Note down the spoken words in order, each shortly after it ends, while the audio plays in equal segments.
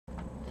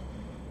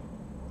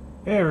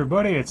Hey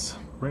everybody, it's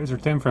Razor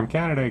Tim from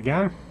Canada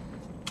again.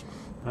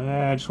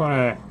 I just want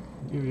to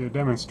give you a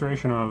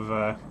demonstration of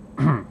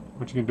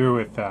what you can do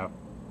with the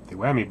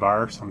Whammy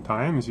Bar.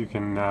 Sometimes you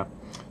can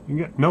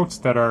get notes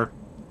that are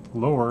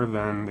lower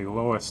than the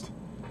lowest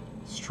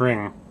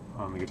string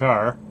on the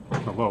guitar,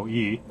 the low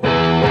E.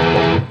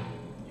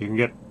 You can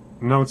get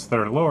notes that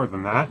are lower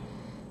than that.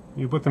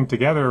 You put them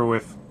together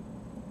with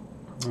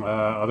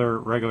other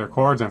regular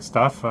chords and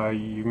stuff,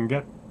 you can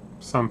get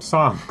some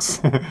songs.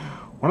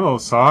 One of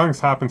those songs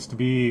happens to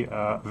be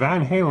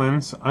Van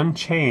Halen's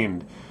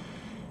Unchained.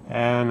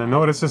 And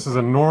notice this is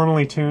a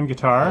normally tuned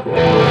guitar.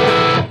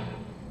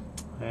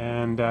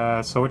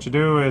 And so what you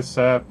do is,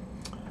 I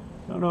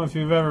don't know if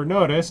you've ever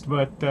noticed,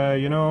 but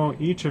you know,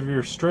 each of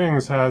your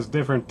strings has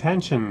different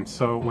tension.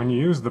 So when you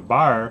use the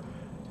bar,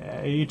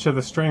 each of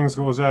the strings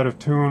goes out of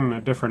tune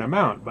a different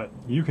amount. But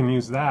you can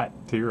use that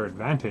to your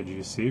advantage,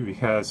 you see,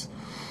 because,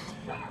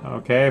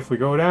 okay, if we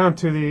go down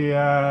to the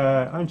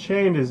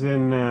Unchained is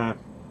in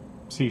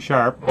C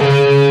sharp,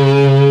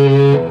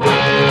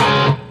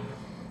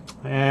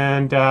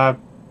 and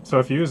so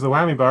if you use the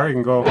Whammy Bar, you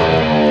can go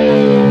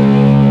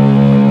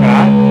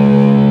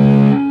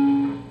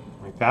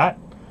like that.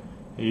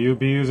 You'd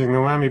be using the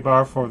Whammy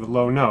Bar for the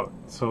low note,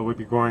 so we'd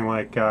be going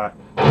like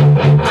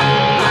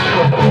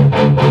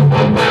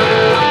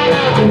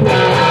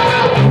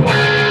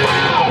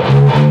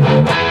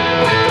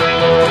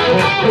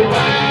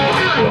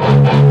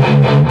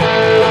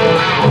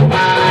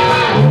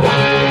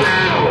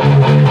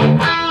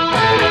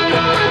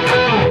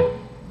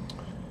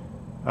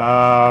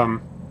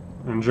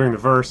and during the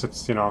verse,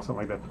 it's, you know,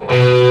 something like that.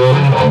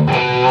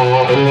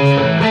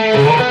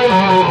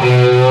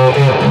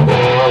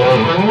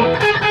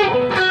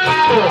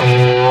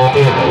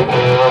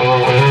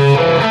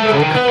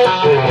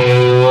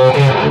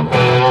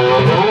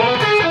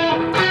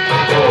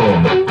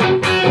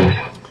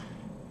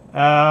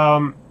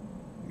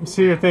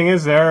 See, the thing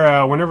is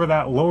there, whenever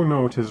that low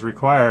note is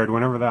required,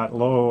 whenever that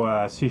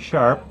low C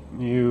sharp,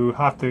 you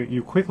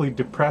quickly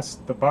depress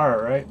the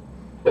bar, right?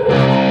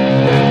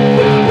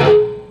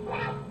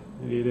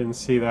 You didn't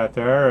see that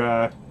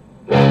there.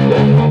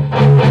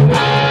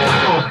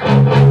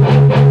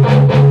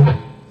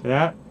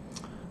 Yeah,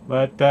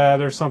 but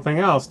there's something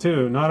else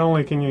too. Not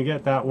only can you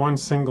get that one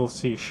single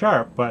C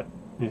sharp, but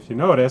if you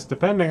notice,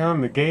 depending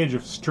on the gauge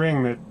of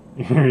string that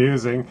you're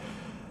using,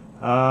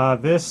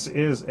 this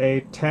is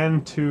a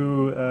 10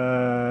 to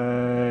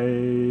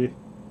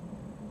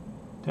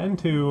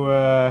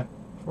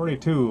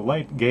 42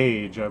 light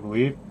gauge, I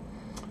believe.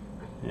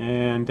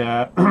 And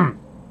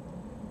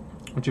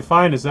what you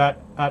find is that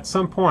at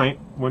some point,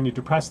 when you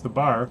depress the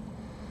bar,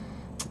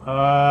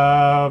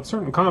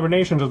 certain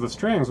combinations of the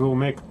strings will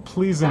make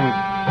pleasing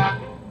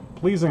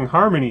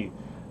harmony.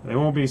 They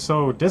won't be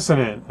so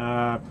dissonant.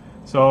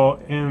 So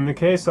in the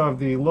case of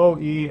the low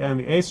E and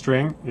the A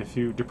string, if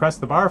you depress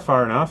the bar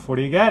far enough, what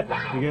do you get?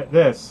 You get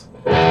this.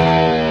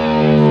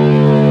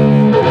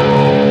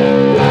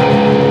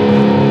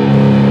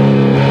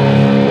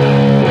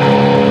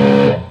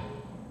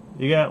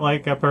 You get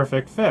like a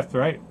perfect fifth,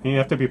 right? You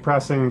have to be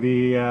pressing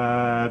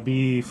the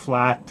B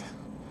flat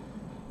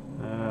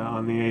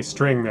on the A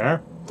string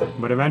there,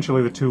 but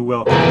eventually the two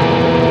will,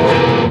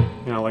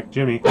 you know, like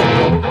Jimmy.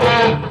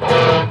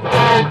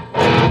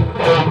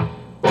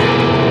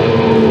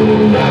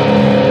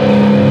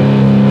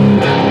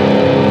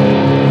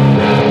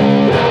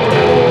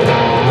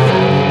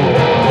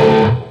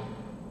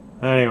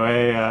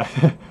 Anyway,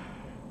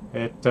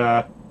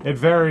 it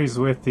varies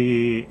with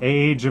the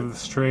age of the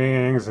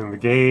strings and the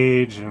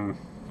gauge and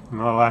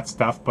all that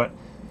stuff, but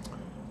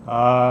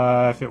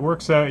if it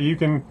works out, you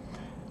can,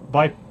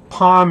 by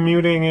palm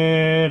muting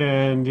it,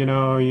 and you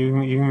know, you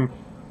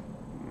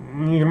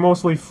can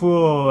mostly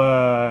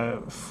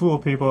fool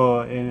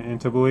people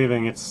into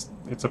believing it's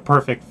a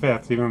perfect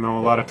fifth, even though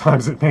a lot of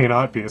times it may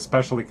not be,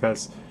 especially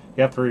because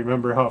you have to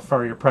remember how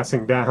far you're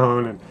pressing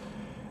down, and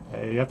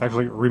you have to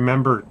actually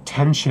remember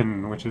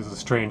tension, which is a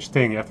strange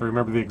thing. You have to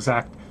remember the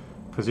exact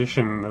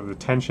position of the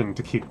tension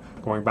to keep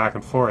going back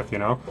and forth, you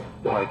know,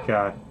 like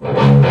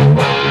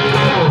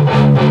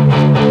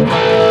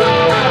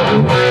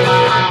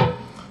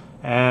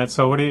and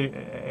so what do you,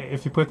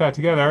 if you put that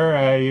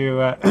together, you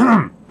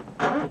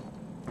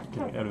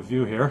get out of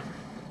view here,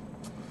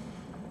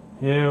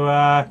 you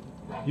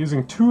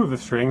using two of the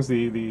strings,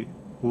 the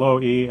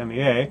low E and the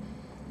A,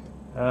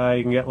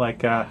 you can get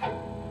like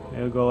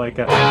it'll go like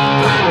a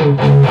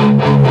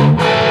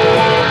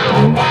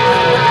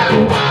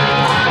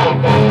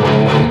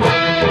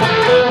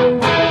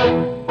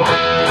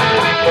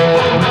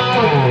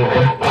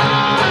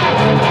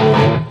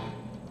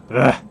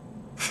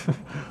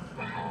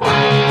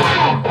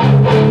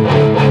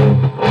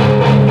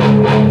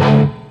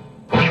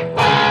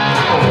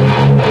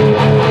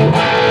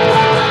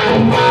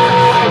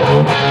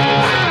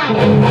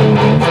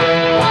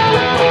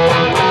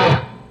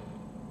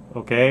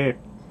okay,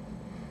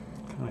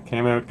 kind of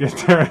came out good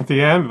there at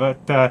the end,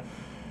 but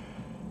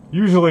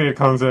usually it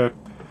comes out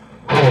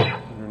better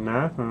than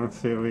that. Let's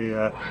see if we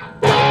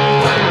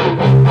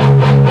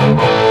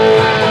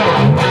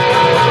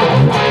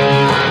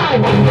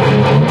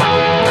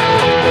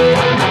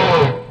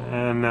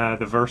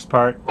the verse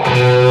part.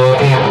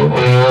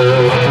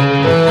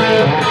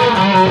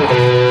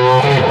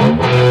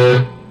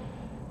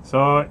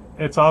 So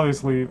it's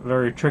obviously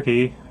very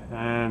tricky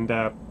and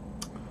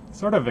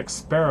sort of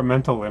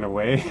experimental in a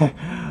way.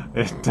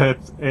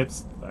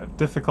 It's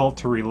difficult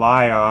to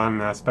rely on,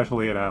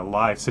 especially in a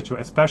live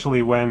situation,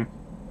 especially when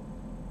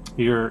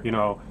you're, you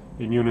know,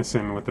 in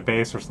unison with the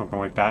bass or something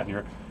like that,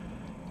 and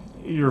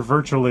you're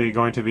virtually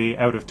going to be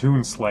out of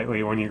tune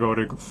slightly when you go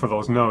to for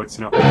those notes,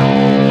 you know.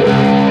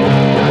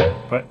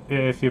 But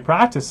if you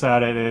practice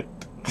at it,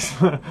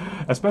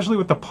 especially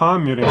with the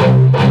palm muting,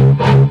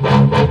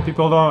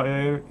 people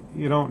don't,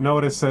 you don't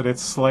notice that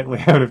it's slightly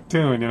out of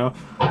tune, you know.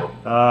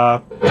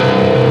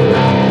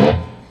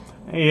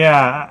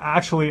 Yeah,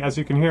 actually, as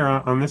you can hear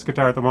on this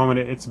guitar at the moment,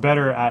 it's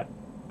better at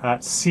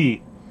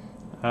C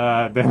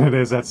than it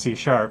is at C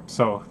sharp.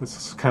 So this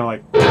is kind of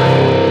like.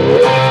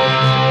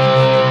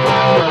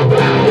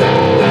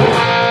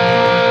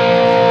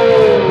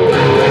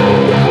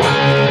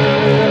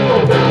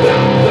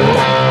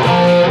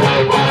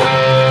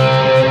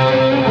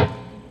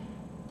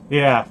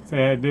 Yeah,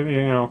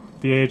 you know,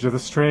 the age of the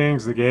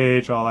strings, the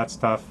gauge, all that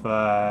stuff.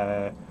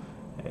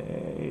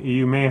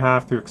 You may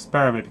have to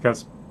experiment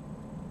because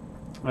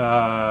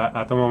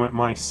at the moment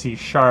my C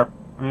sharp,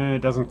 it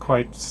doesn't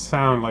quite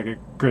sound like a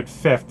good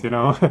fifth, you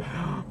know.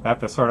 I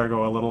have to sort of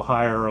go a little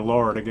higher or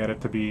lower to get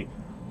it to be.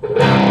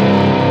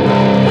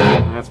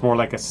 That's more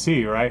like a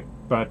C, right?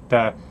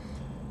 But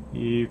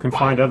you can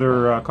find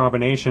other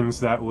combinations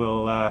that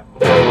will.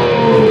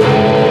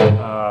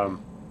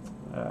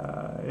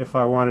 If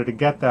I wanted to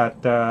get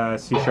that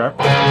C sharp,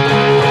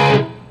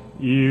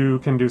 you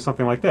can do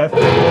something like this.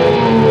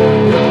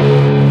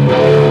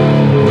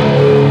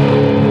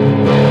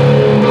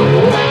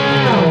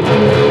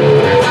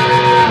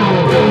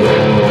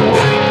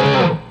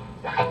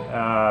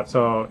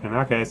 So in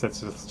that case,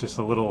 it's just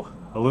a little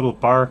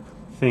bar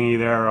thingy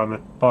there on the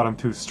bottom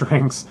two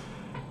strings,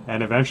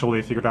 and eventually,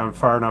 if you go down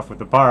far enough with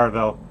the bar,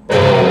 they'll.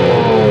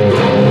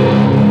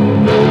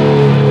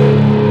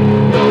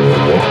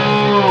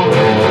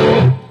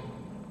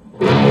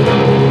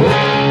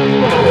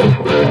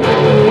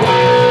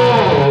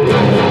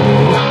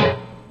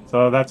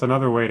 So that's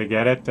another way to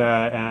get it,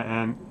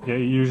 and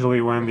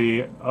usually when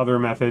the other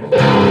method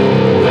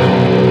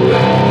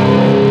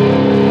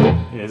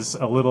is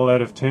a little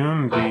out of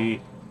tune,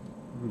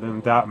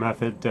 then that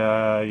method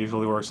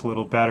usually works a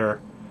little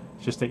better.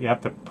 It's just that you have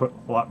to put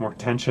a lot more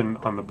tension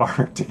on the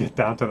bar to get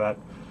down to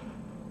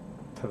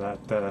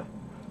that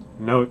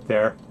note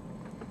there.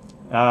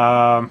 You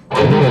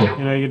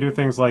know, you do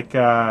things like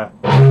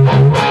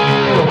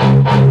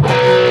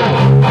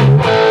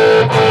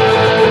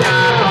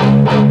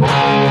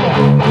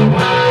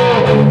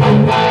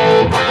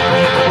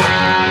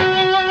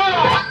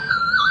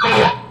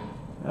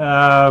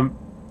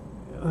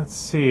let's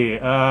see.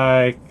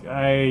 I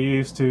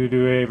used to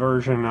do a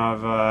version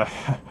of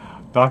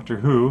Doctor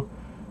Who.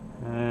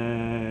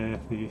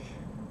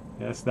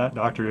 Yes, that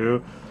Doctor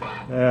Who,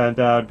 and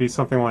it'd be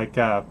something like.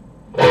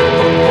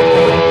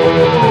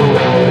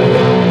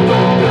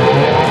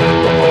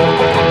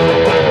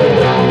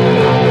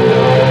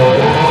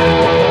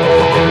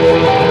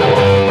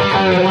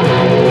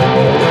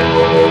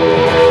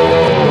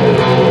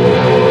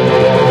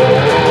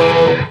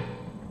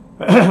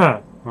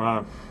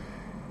 Well,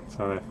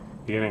 so the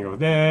beginning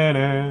of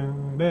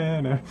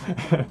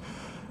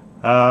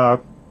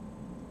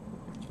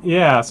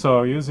yeah,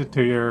 so use it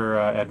to your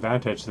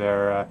advantage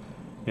there,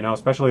 you know,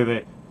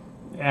 especially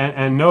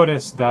and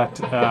notice that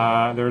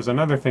there's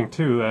another thing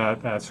too,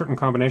 that certain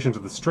combinations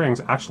of the strings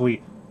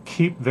actually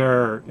keep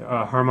their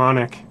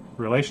harmonic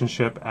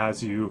relationship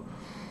as you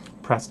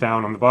press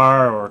down on the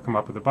bar or come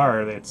up with the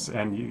bar.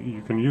 And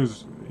you can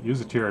use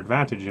it to your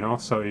advantage, you know,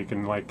 so you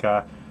can, like,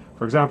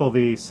 for example,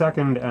 the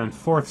second and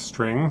fourth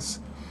strings,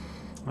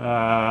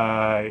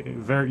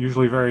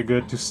 usually very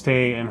good to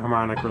stay in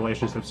harmonic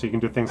relationships. So you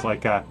can do things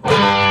like,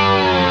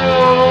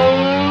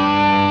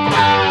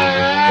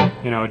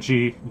 you know,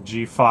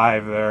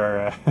 G5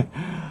 there,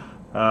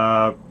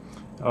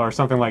 or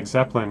something like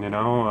Zeppelin, you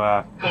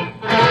know.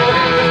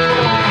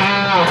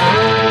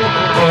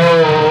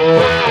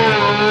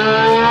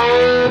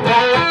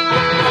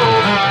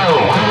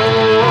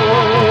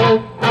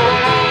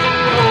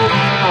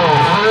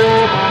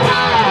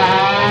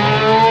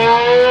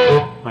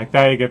 Like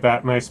that, you get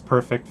that nice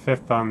perfect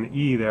fifth on the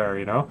E there,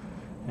 you know.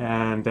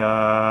 And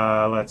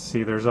let's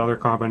see, there's other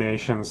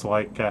combinations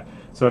like,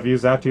 so if you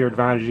use that to your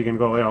advantage, you can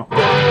go, you know.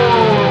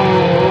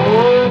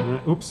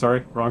 Oops,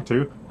 sorry, wrong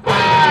two.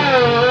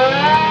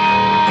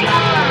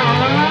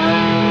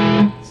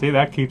 See,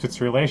 that keeps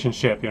its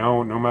relationship, you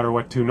know, no matter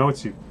what two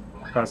notes you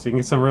press. So you can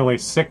get some really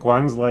sick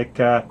ones like.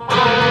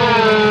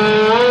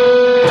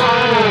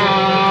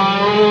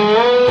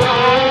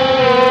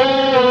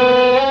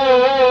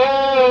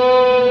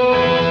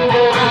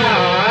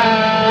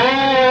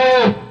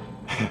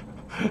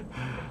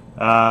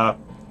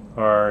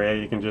 Or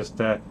you can just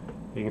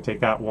you can take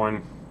that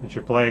one that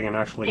you're playing and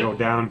actually go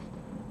down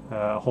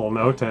a whole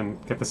note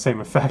and get the same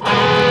effect.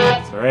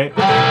 That's all right.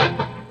 All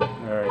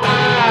right.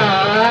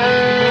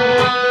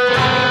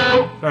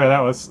 Sorry,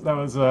 that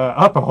was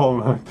up a whole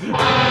note.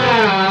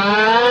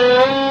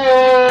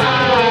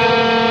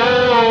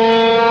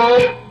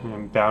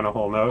 And down a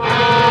whole note.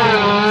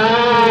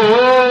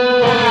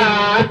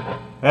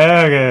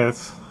 Okay,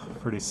 it's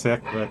pretty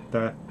sick,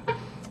 but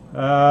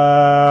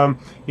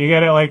you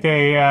get it like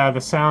the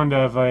sound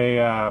of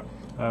a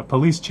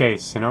police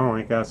chase, you know,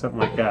 like something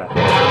like that.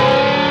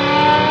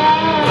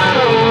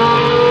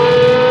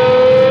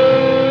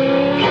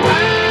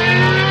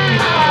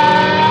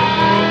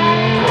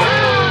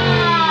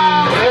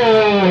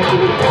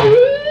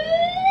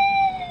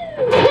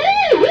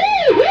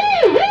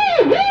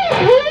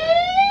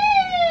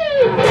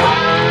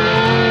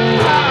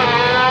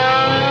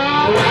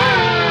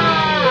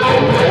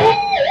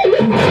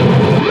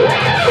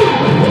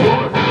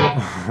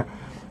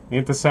 You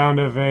get the sound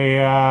of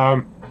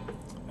a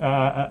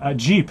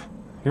Jeep.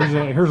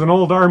 Here's an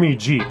old army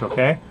Jeep,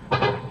 okay?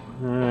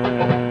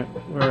 Where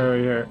are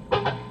we here?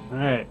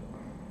 Alright.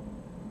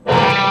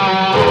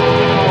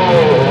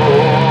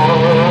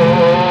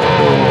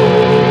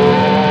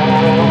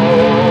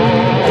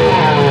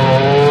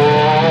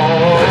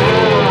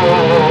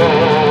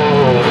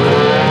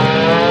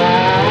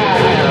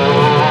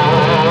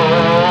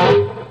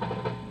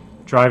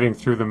 Driving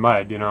through the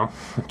mud, you know,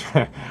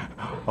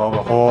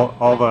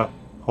 all the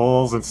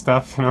holes and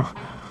stuff, you know,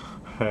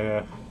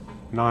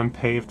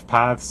 non-paved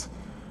paths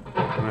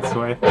on this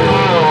way.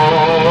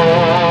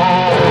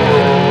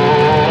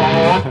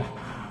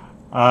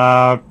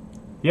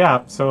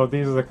 Yeah, so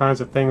these are the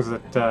kinds of things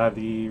that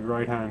the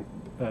right hand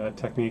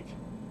technique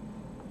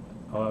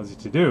allows you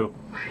to do.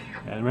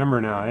 And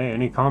remember now, hey,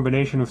 any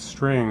combination of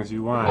strings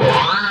you want.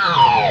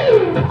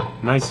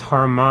 Nice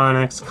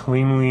harmonics,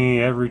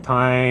 cleanly every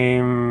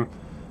time.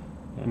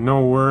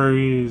 No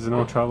worries,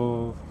 no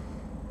trouble.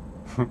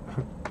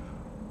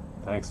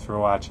 Thanks for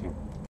watching.